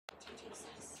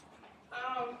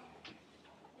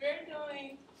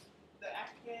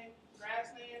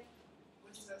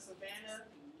savanna.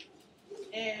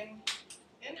 And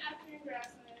in African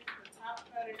grasslands, the top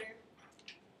predator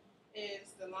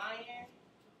is the lion.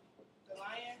 The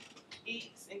lion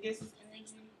eats and gets its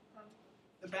energy from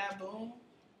the baboon,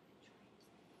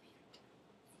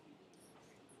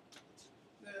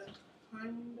 the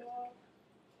hunting dog,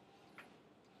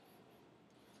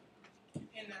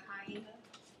 and the hyena.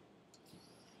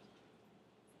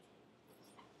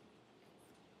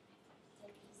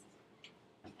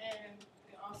 And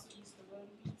it also eats the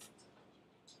wildebeest.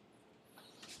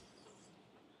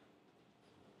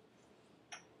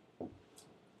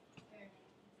 And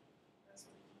that's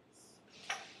what it eats.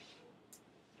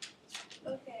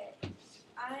 Okay,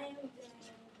 I'm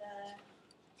doing the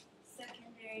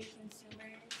secondary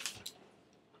consumers,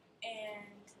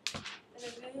 and the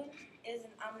baboon is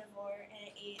an omnivore and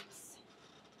it eats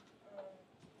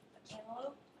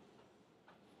antelope.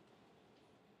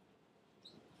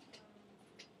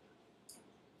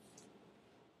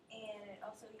 And it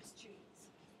also eats trees.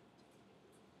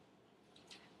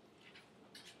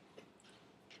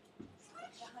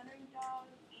 The hunting dog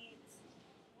eats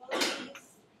wildebeest.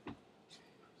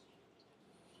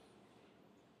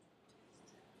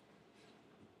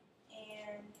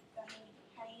 And the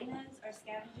hyenas are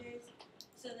scavengers,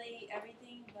 so they eat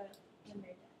everything but when they're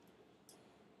dead.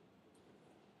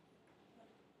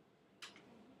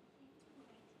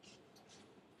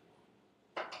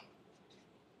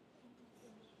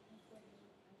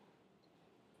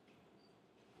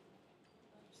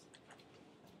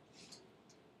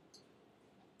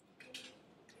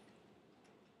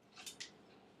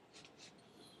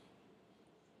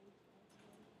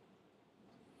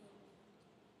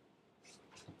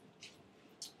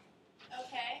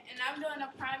 Okay, and I'm doing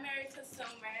the primary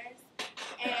consumers,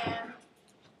 and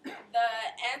the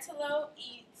antelope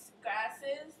eats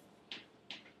grasses.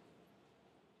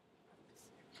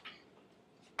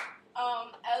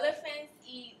 Elephants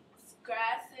eats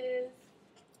grasses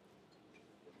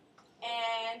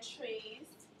and trees,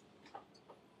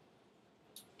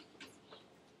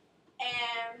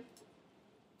 and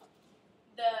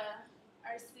the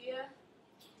arcia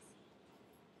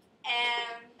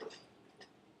and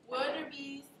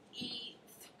wildebeest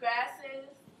eats grasses,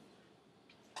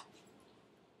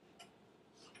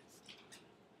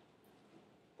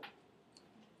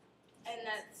 and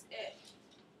that's it.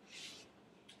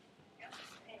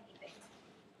 Anything.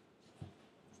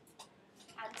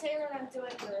 I'm Taylor and I'm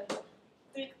doing the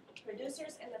three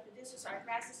producers, and the producers are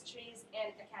grasses, trees,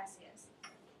 and acacias.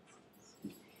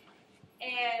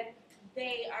 And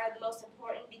they are the most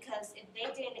important because if they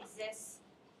didn't exist,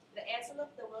 the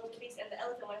antelope, the wildebeest, and the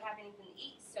elephant wouldn't have anything to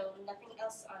eat, so nothing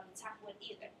else on the top would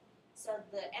either. So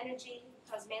the energy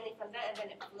comes mainly from that, and then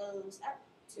it flows up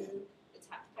to the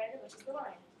top predator, which is the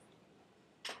lion.